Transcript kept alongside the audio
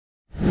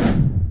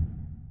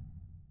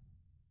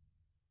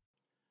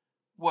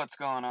What's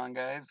going on,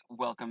 guys?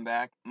 Welcome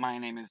back. My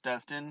name is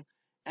Dustin,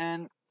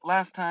 and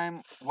last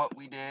time what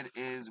we did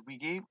is we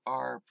gave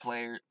our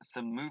player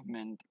some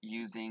movement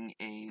using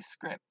a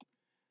script.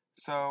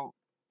 So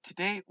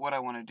today what I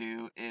want to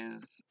do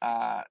is,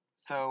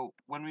 so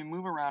when we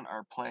move around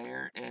our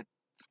player, it's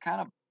kind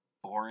of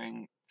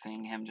boring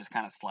seeing him just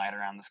kind of slide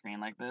around the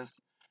screen like this.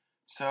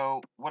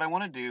 So what I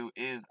want to do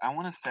is I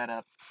want to set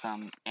up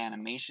some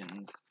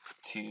animations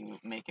to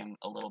make him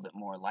a little bit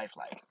more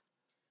lifelike.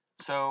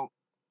 So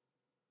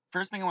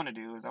first thing I want to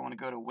do is I want to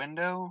go to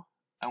Window,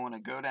 I want to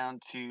go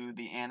down to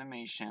the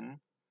animation,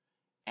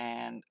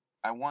 and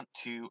I want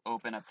to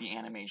open up the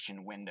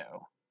animation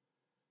window.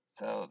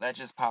 So that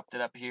just popped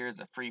it up here as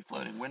a free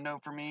floating window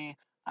for me.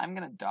 I'm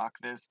going to dock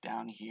this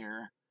down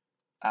here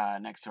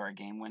next to our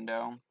game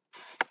window.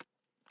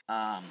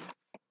 And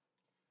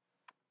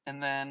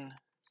then,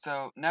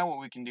 so now what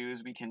we can do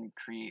is we can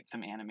create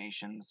some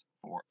animations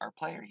for our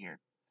player here.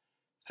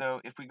 So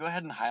if we go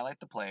ahead and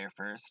highlight the player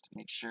first,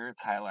 make sure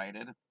it's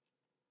highlighted.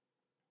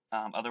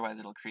 Otherwise,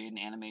 it'll create an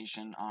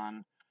animation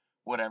on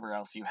whatever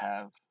else you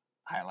have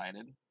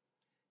highlighted.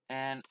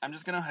 And I'm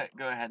just going to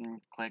go ahead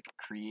and click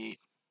Create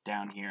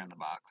down here in the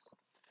box.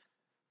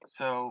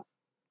 So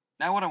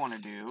now what I want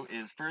to do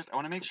is first I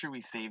want to make sure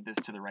we save this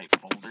to the right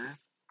folder.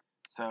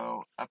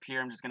 So up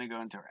here I'm just going to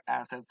go into our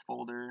Assets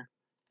folder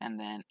and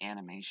then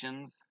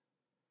Animations.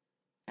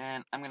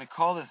 And I'm going to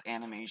call this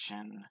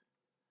animation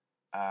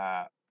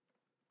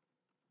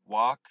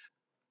Walk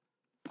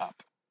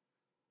Up.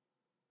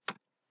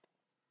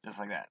 Just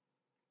like that.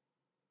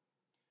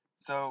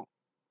 So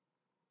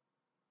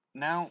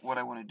now what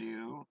I want to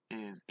do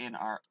is in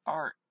our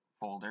art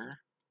folder,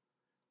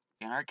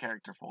 in our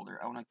character folder,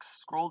 I want to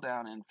scroll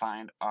down and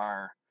find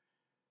our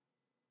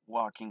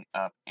walking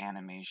up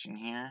animation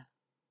here.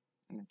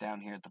 It's down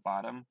here at the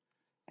bottom,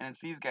 and it's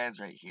these guys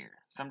right here.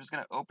 So I'm just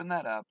going to open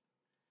that up,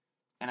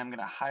 and I'm going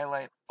to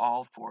highlight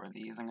all four of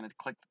these. I'm going to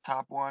click the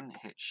top one,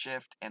 hit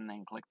shift, and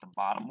then click the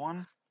bottom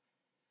one.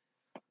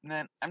 And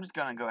then I'm just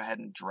going to go ahead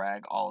and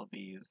drag all of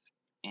these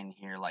in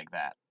here like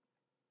that.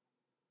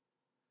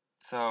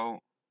 So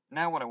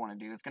now what I want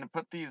to do is going to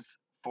put these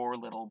four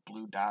little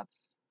blue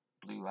dots,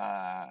 blue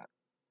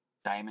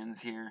diamonds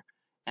here,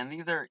 and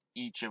these are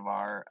each of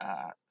our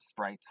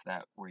sprites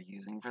that we're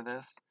using for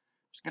this.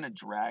 I'm just going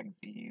to drag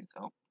these.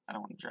 Oh, I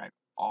don't want to drag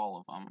all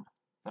of them,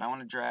 but I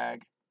want to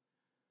drag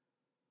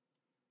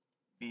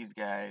these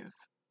guys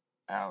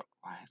out.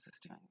 Why is this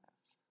doing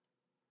this?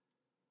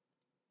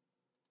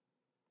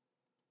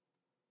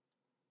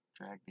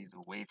 Drag these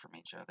away from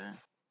each other.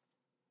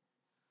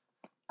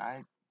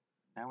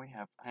 Now we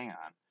have, hang on.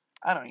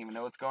 I don't even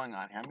know what's going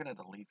on here. I'm going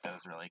to delete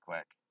those really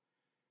quick.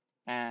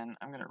 And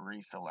I'm going to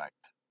reselect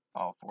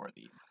all four of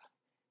these.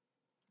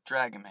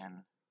 Drag them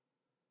in.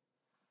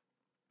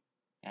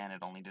 And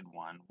it only did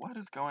one. What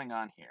is going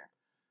on here?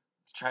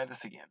 Let's try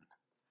this again.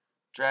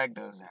 Drag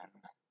those in.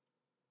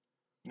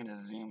 I'm going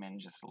to zoom in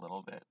just a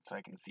little bit so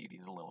I can see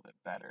these a little bit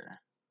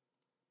better.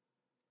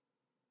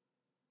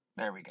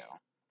 There we go.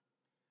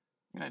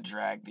 I'm going to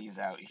drag these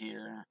out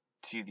here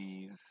to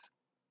these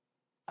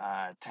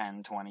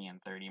 10, 20,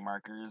 and 30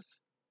 markers.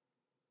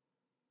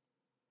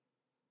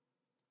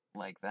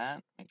 Like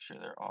that. Make sure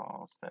they're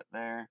all set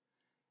there.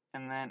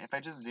 And then if I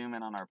just zoom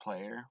in on our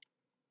player,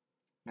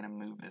 I'm going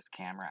to move this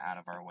camera out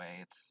of our way.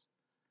 It's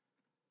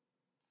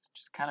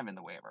just kind of in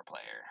the way of our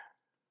player.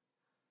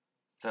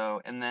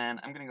 So, and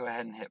then I'm going to go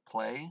ahead and hit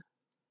play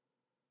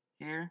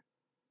here.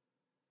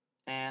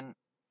 And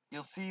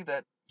you'll see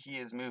that he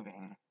is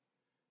moving,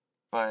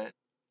 but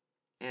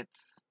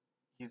it's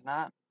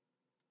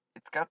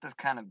got this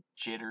kind of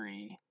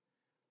jittery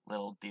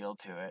little deal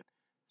to it.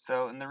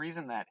 So, and the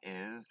reason that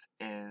is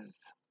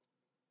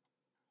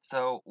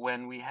so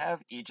when we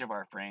have each of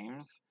our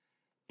frames,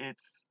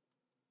 it's,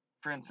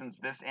 for instance,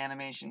 this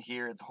animation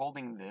here, it's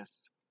holding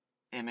this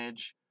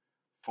image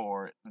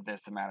for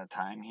this amount of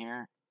time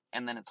here,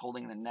 and then it's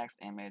holding the next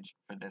image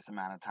for this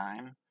amount of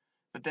time.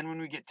 But then when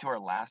we get to our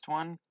last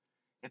one,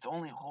 it's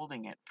only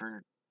holding it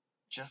for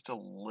just a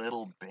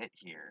little bit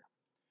here.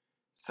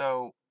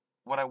 So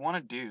what I want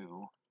to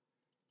do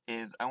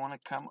is I want to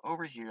come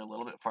over here a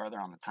little bit farther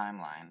on the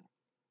timeline,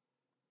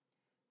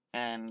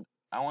 and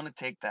I want to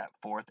take that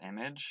fourth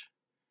image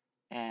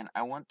and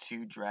I want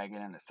to drag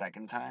it in a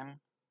second time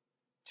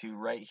to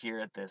right here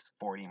at this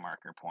 40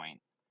 marker point,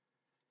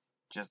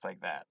 just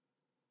like that.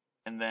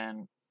 And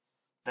then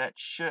that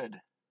should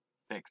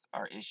fix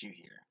our issue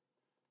here.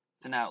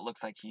 So now it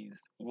looks like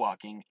he's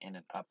walking in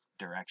an up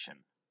direction,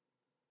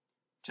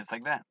 just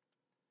like that.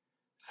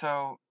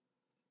 So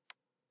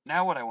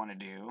now what I want to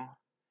do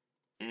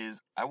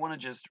is I want to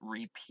just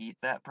repeat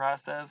that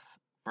process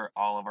for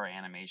all of our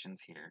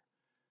animations here.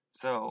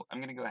 So I'm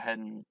going to go ahead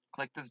and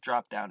click this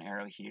drop down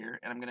arrow here,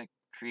 and I'm going to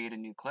create a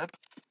new clip.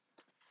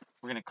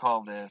 We're going to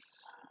call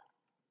this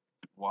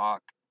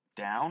walk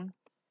down.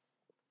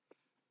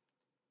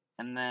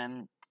 And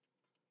then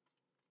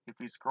if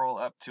we scroll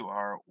up to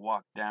our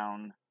walk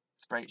down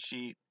sprite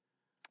sheet,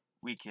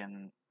 we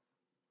can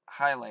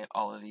highlight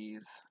all of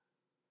these,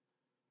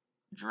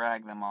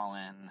 drag them all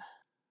in,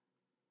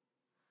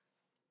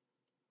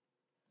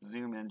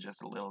 zoom in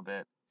just a little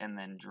bit, and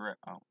then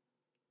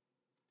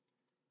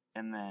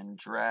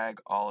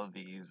drag all of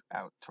these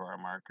out to our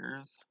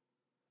markers,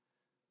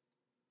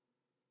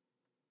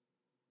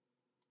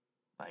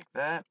 like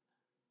that.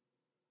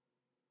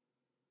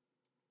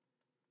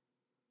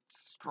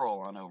 Scroll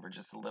on over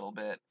just a little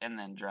bit, and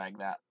then drag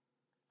that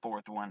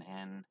fourth one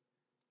in,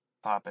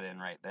 pop it in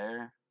right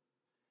there.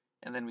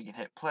 And then we can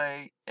hit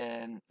play,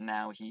 and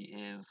now he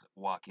is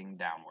walking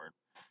downward.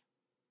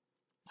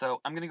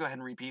 So I'm going to go ahead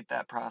and repeat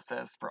that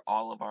process for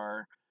all of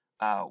our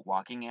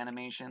walking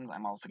animations.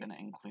 I'm also going to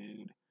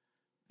include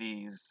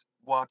these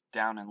walk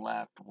down and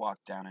left, walk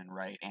down and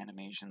right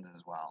animations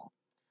as well.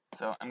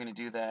 So I'm going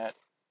to do that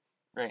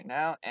right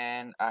now,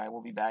 and I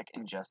will be back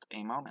in just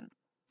a moment.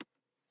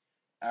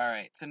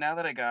 Alright, so now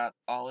that I got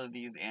all of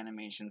these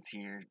animations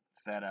here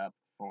set up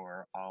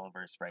for all of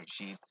our sprite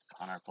sheets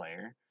on our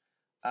player,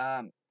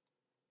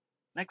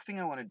 next thing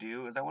I want to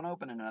do is I want to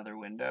open another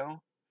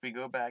window. If we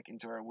go back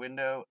into our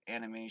window,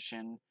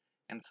 animation,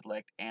 and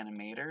select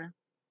animator,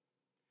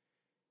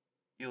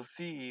 you'll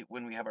see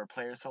when we have our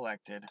player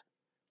selected,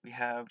 we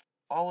have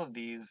all of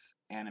these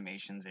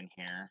animations in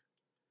here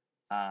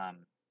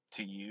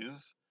to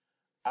use.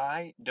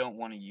 I don't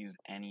want to use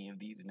any of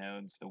these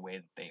nodes the way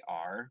that they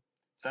are,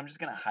 so I'm just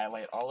going to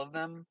highlight all of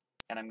them,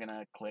 and I'm going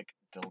to click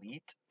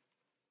delete.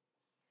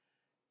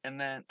 And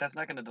then that's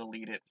not going to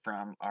delete it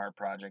from our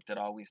project at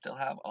all. We still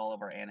have all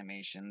of our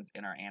animations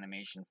in our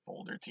animation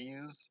folder to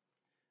use.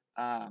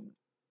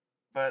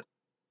 But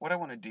what I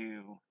want to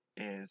do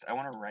is I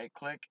want to right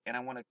click and I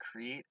want to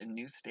create a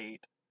new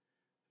state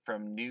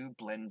from new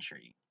blend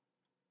tree.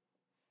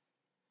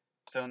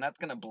 So and that's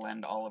going to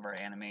blend all of our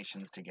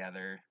animations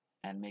together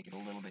and make it a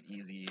little bit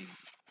easier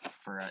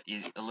for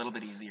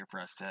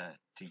us to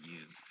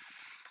use.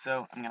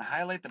 So I'm going to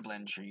highlight the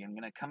blend tree. I'm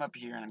going to come up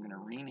here and I'm going to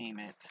rename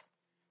it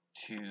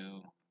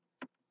to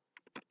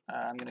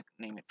I'm going to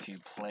name it to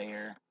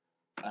player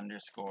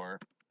underscore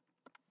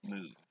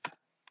move,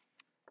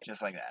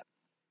 just like that.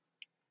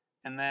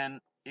 And then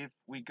if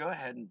we go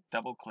ahead and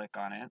double click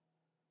on it,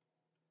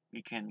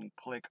 we can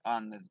click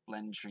on this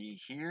blend tree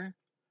here.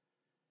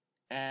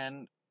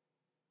 And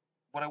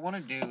what I want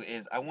to do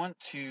is I want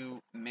to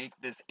make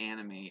this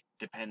animate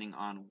depending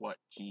on what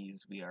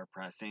keys we are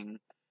pressing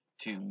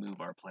to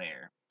move our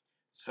player.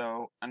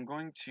 So I'm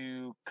going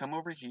to come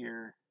over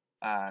here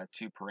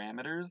to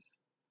parameters,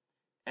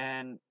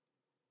 and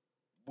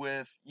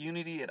with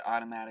Unity, it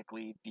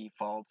automatically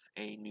defaults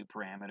a new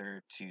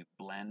parameter to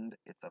blend.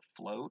 It's a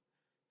float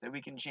that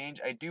we can change.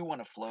 I do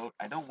want a float.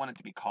 I don't want it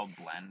to be called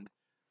blend.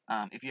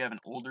 If you have an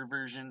older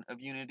version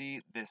of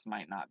Unity, this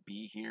might not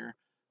be here.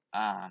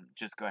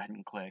 Just go ahead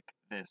and click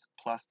this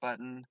plus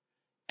button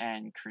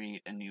and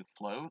create a new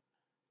float.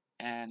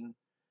 And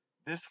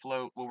this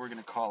float, what we're going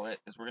to call it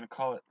is we're going to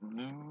call it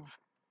move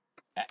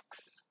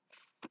X.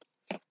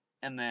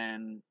 And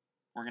then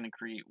we're going to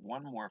create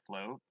one more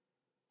float,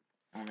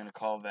 and we're going to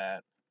call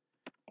that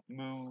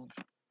move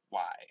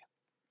Y,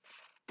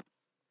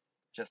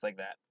 just like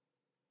that.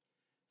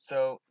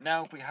 So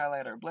now if we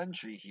highlight our blend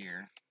tree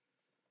here,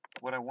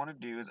 what I want to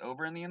do is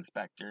over in the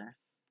inspector,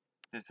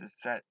 this is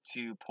set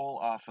to pull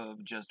off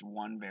of just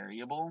one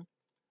variable.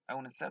 I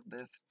want to set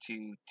this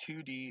to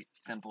 2D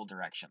simple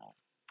directional.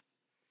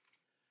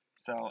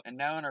 So, and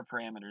now in our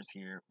parameters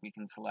here, we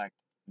can select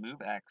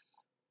move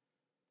X,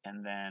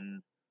 and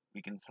then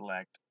we can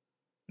select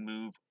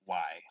move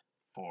Y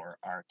for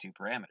our two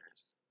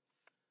parameters.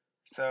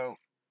 So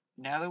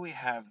now that we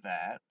have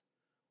that,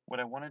 what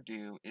I want to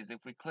do is if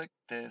we click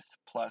this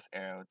plus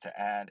arrow to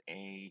add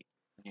a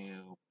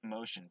new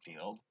motion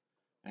field,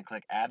 and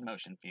click add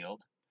motion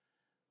field,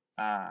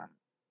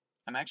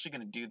 I'm actually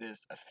going to do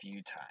this a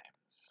few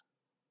times.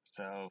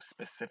 So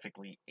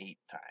specifically 8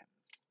 times,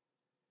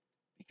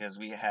 because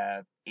we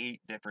have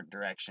 8 different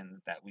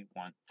directions that we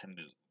want to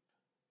move.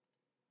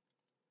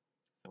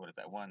 So what is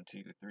that? 1,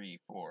 2, 3,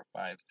 4,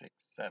 5, 6,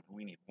 7.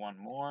 We need one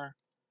more.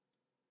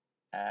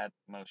 Add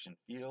motion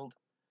field.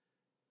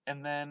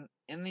 And then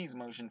in these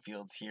motion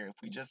fields here, if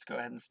we just go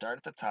ahead and start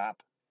at the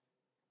top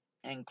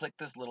and click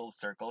this little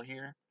circle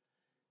here,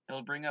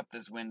 it'll bring up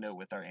this window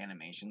with our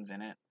animations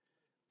in it.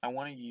 I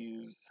want to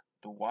use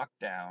the walk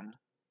down.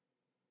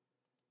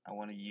 I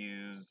want to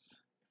use,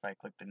 if I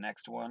click the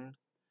next one,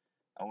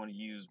 I want to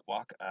use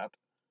walk up.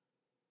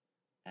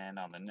 And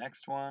on the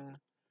next one,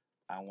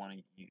 I want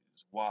to use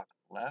walk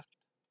left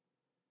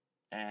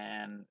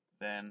and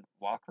then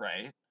walk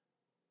right.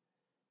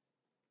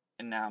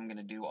 And now I'm going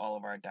to do all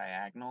of our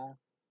diagonal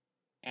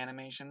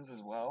animations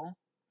as well.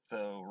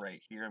 So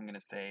right here, I'm going to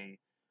say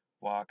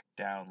walk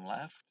down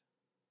left.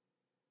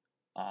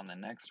 On the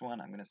next one,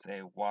 I'm going to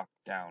say walk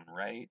down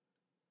right.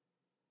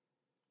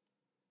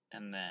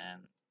 And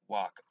then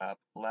walk up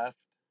left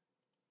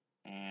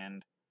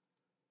and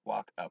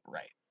walk up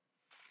right.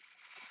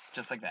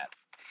 Just like that.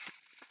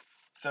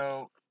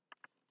 So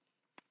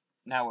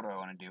now what do I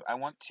want to do? I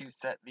want to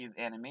set these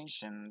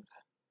animations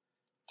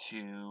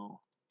to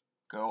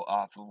go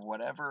off of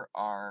whatever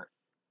our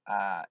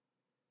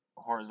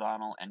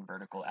horizontal and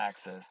vertical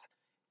axis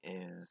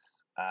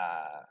is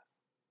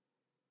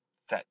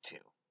set to.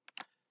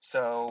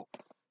 So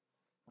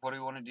what do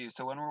we want to do?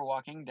 So when we're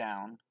walking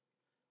down,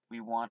 we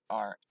want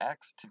our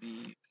X to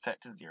be set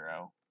to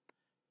 0,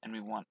 and we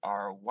want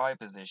our Y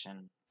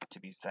position to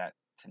be set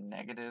to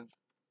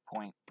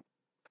 -0.1,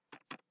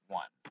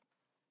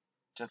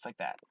 just like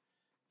that.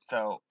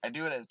 So I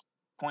do it as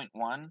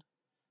 0.1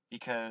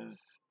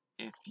 because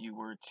if you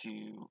were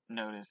to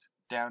notice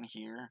down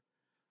here,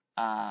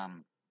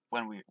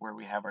 where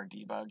we have our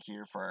debug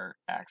here for our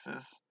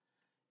axis,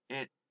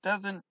 it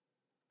doesn't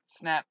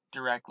snap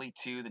directly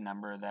to the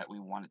number that we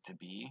want it to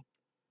be.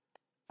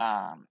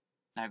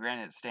 Now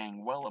granted, it's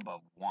staying well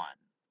above 1,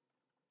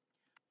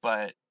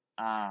 but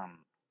I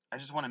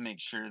just want to make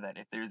sure that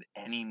if there's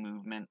any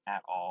movement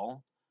at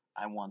all,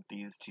 I want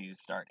these to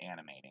start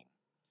animating.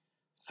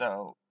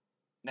 So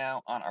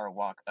now on our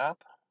walk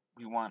up,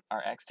 we want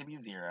our X to be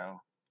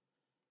 0,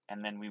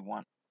 and then we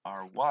want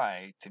our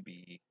Y to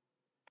be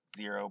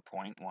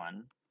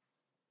 0.1.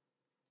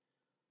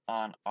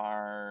 On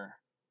our,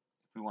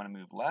 if we want to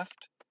move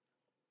left,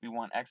 we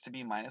want X to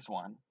be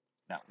 -1.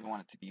 No, we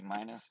want it to be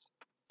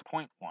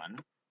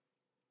 -0.1.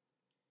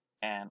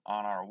 And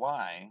on our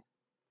Y,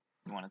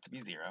 we want it to be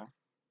 0.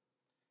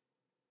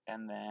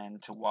 And then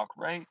to walk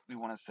right, we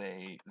want to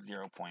say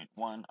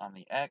 0.1 on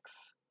the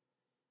X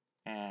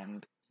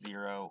and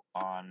 0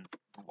 on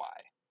the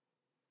Y.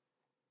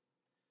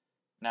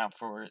 Now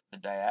for the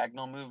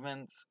diagonal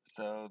movements,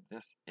 so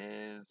this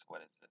is,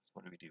 what is this?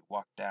 What do we do?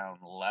 Walk down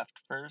left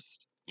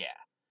first? Yeah.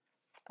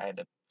 I had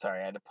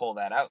to pull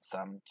that out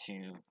some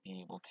to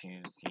be able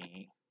to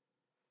see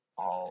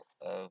all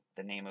of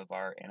the name of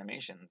our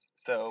animations.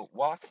 So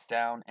walk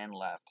down and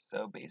left.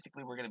 So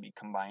basically we're going to be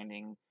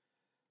combining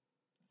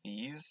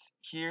these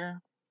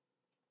here.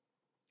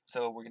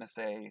 So we're going to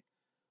say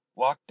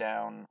walk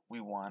down, we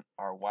want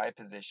our Y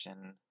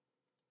position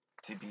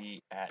to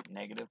be at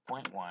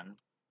 -0.1.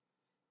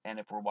 And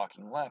if we're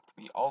walking left,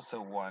 we also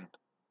want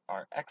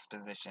our X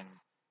position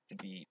to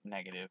be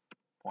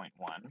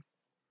 -0.1.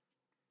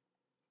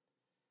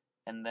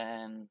 And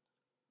then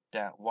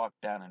walk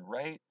down and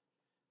right,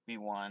 we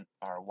want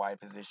our Y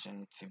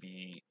position to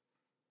be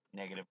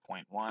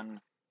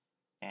 -0.1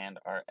 and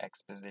our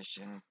X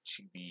position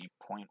to be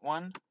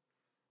 0.1.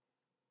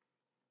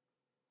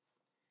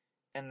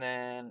 And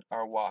then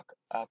our walk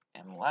up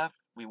and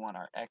left, we want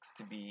our X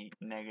to be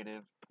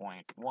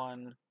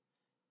 -0.1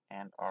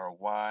 and our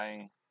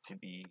Y to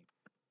be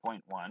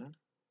 0.1.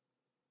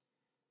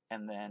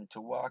 And then to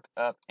walk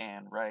up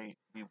and right,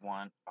 we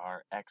want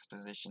our X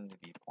position to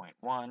be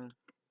 0.1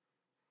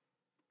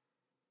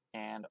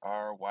 and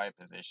our Y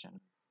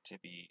position to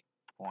be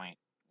 0.1.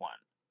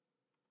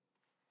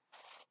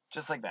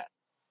 Just like that.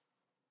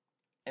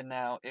 And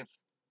now if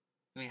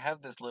we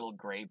have this little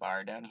gray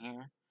bar down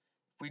here,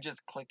 if we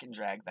just click and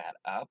drag that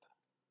up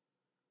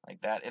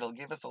like that, it'll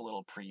give us a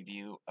little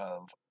preview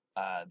of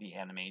the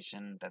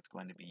animation that's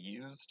going to be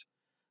used.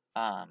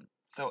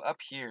 So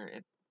up here,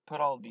 it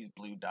put all of these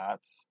blue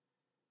dots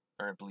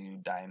or blue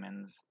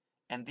diamonds,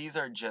 and these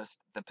are just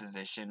the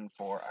position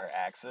for our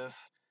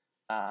axis.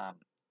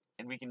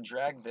 And we can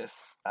drag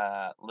this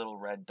little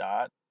red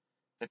dot.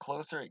 The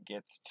closer it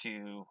gets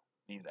to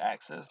these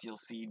axes, you'll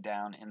see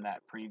down in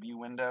that preview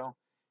window,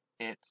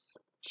 it's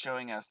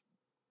showing us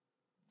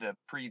the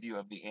preview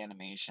of the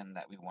animation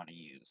that we want to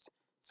use.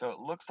 So it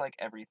looks like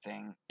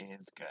everything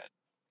is good.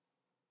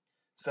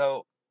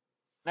 So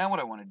now what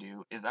I want to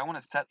do is I want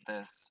to set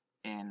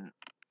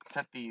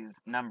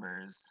these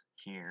numbers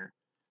here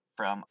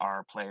from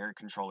our player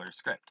controller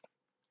script.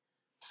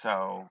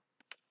 So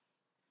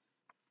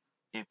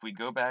if we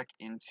go back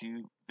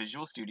into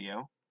Visual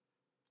Studio,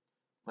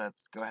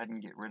 let's go ahead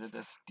and get rid of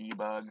this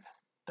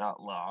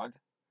debug.log,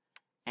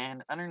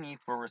 and underneath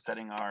where we're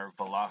setting our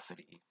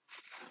velocity,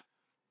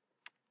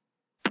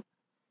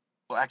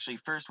 well actually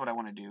first what I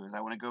want to do is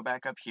I want to go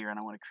back up here and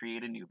I want to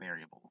create a new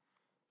variable.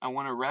 I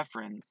want to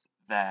reference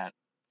that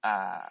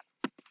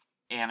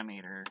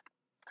animator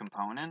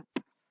component.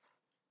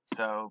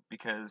 So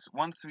because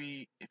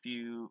if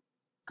you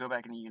go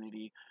back into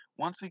Unity,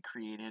 once we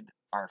created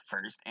our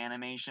first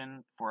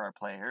animation for our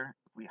player,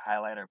 we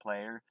highlight our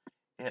player,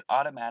 it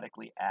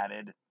automatically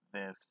added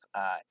this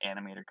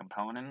animator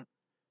component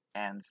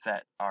and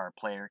set our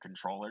player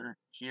controller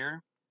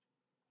here,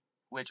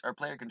 which our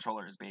player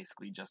controller is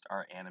basically just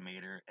our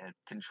animator. It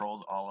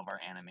controls all of our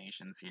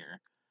animations here.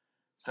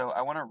 So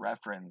I want to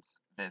reference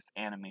this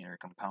animator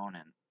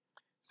component.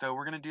 So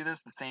we're going to do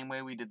this the same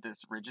way we did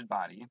this rigid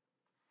body.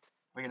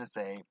 We're going to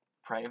say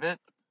private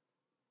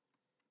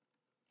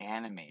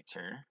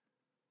animator,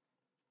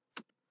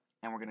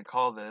 and we're going to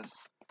call this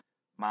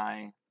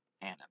my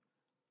anim,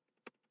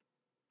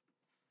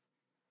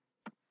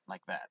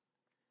 like that.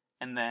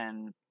 And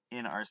then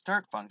in our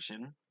start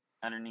function,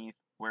 underneath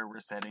where we're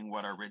setting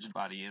what our rigid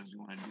body is, we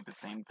want to do the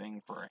same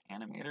thing for our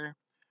animator.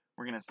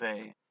 We're going to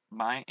say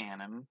my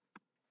anim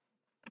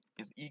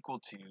is equal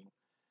to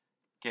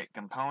get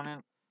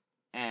component,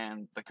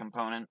 and the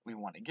component we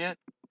want to get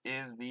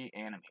is the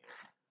animator.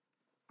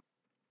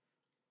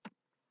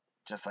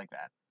 Just like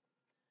that.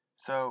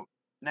 So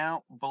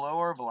now below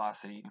our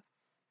velocity,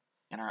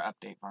 in our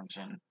update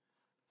function,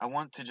 I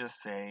want to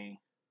just say,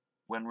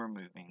 when we're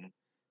moving,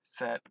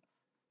 set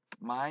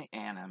my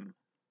anim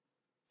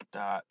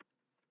dot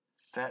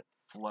set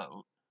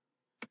float,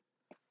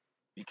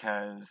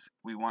 because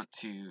we want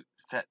to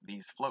set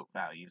these float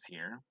values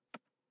here.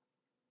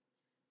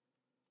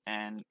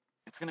 And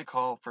it's going to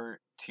call for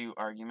 2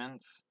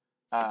 arguments.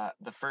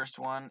 The first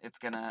one, it's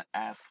going to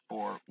ask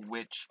for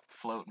which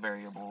float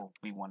variable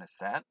we want to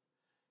set.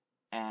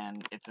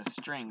 And it's a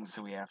string,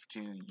 so we have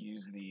to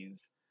use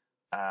these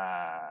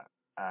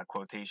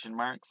quotation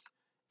marks.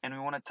 And we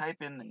want to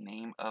type in the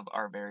name of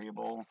our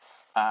variable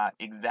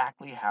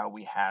exactly how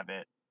we have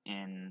it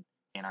in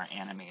our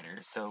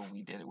animator. So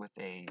we did it with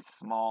a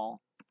small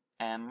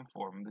m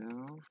for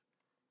move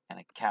and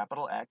a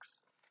capital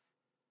X,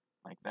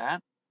 like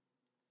that.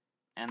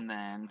 And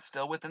then,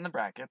 still within the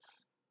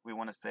brackets, we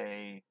want to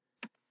say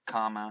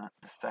comma.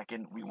 The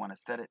second, we want to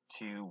set it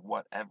to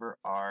whatever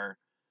our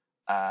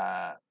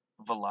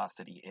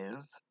velocity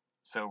is.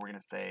 So we're going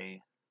to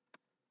say,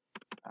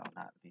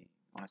 we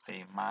want to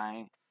say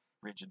my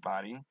rigid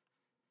body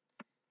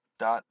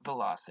dot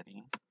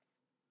velocity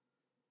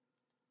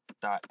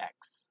dot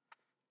x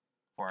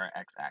for our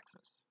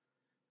x-axis.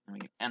 And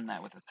we end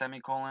that with a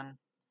semicolon,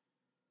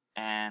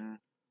 and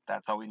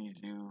that's all we need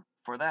to do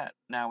for that.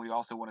 Now we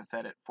also want to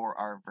set it for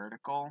our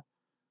vertical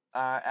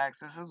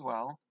axis as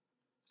well.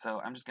 So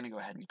I'm just going to go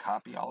ahead and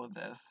copy all of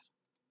this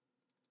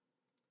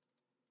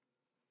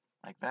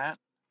like that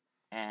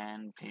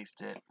and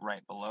paste it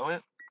right below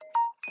it.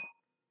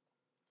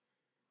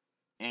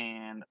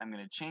 And I'm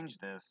going to change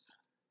this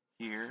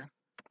here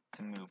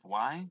to move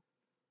y,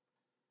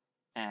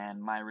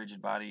 and my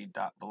rigid body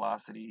dot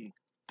velocity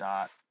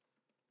dot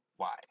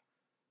y,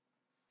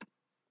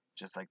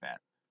 just like that.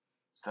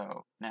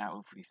 So now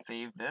if we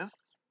save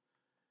this,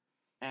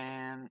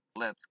 and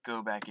let's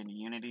go back into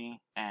Unity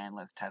and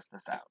let's test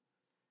this out.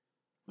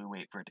 We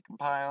wait for it to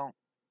compile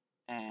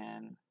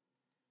and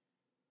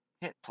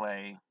hit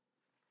play.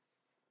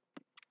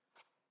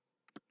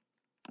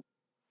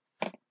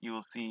 You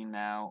will see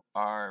now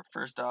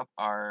first off,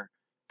 our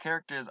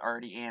character is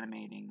already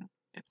animating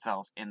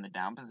itself in the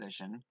down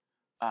position.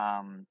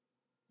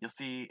 You'll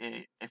see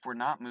if we're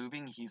not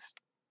moving, he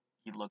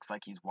looks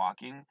like he's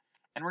walking,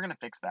 and we're going to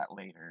fix that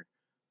later.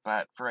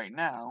 But for right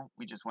now,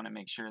 we just want to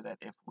make sure that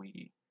if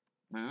we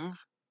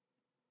move,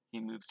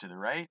 he moves to the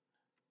right,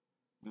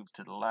 moves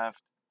to the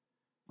left,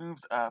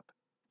 moves up,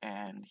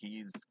 and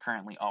he's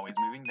currently always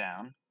moving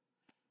down.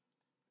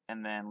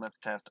 And then let's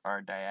test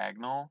our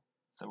diagonal.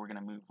 So we're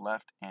going to move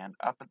left and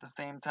up at the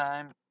same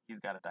time. He's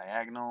got a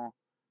diagonal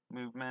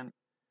movement,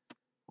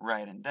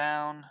 right and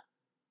down,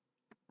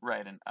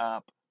 right and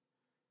up,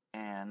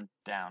 and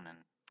down and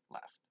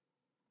left.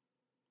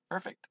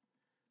 Perfect.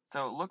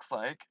 So it looks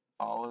like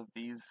all of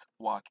these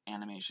walk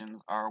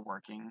animations are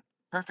working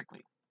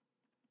perfectly.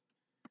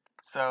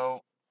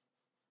 So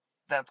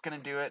that's going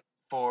to do it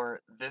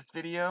for this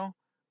video.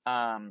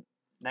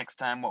 Next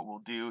time what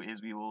we'll do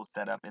is we will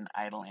set up an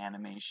idle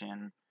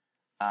animation,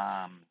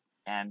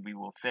 and we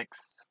will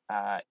fix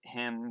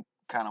him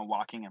kind of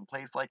walking in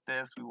place like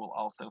this. We will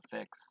also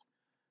fix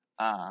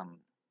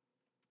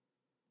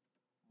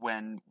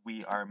when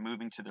we are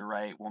moving to the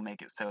right, we'll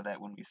make it so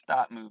that when we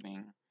stop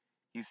moving,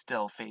 he's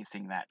still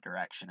facing that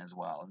direction as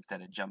well,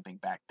 instead of jumping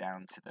back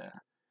down to the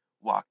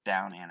walk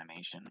down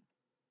animation.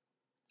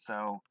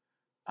 So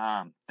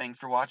thanks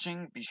for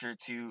watching. Be sure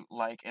to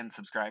like and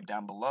subscribe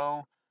down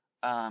below.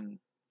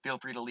 Feel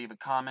free to leave a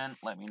comment.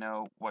 Let me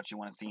know what you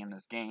want to see in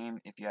this game.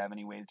 If you have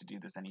any ways to do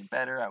this any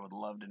better, I would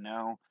love to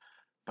know.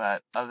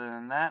 But other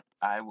than that,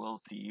 I will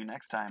see you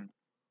next time.